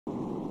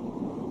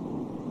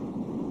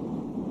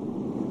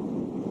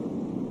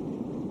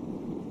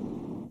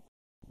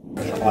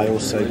I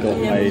also got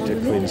made a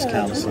Queen's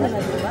Counsel,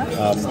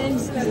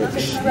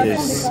 which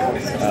is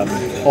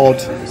odd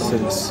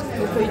since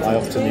I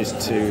often used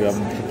to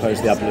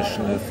propose the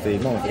abolition of the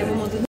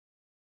monarchy.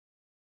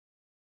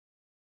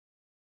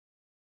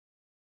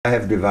 I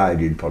have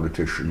divided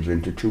politicians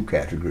into two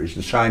categories,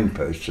 the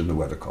signposts and the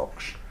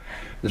weathercocks.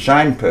 The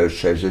signpost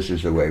says this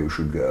is the way we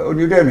should go, and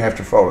you don't have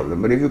to follow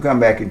them, but if you come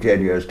back in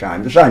 10 years'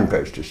 time, the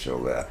signpost is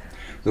still there.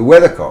 The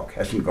weathercock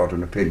hasn't got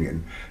an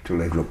opinion till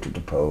they've looked at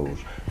the polls,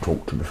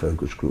 talked to the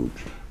focus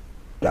groups,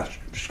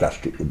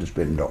 discussed it with the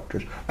spin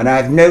doctors, and I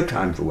have no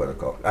time for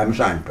weathercock. I'm a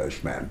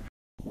signpost man.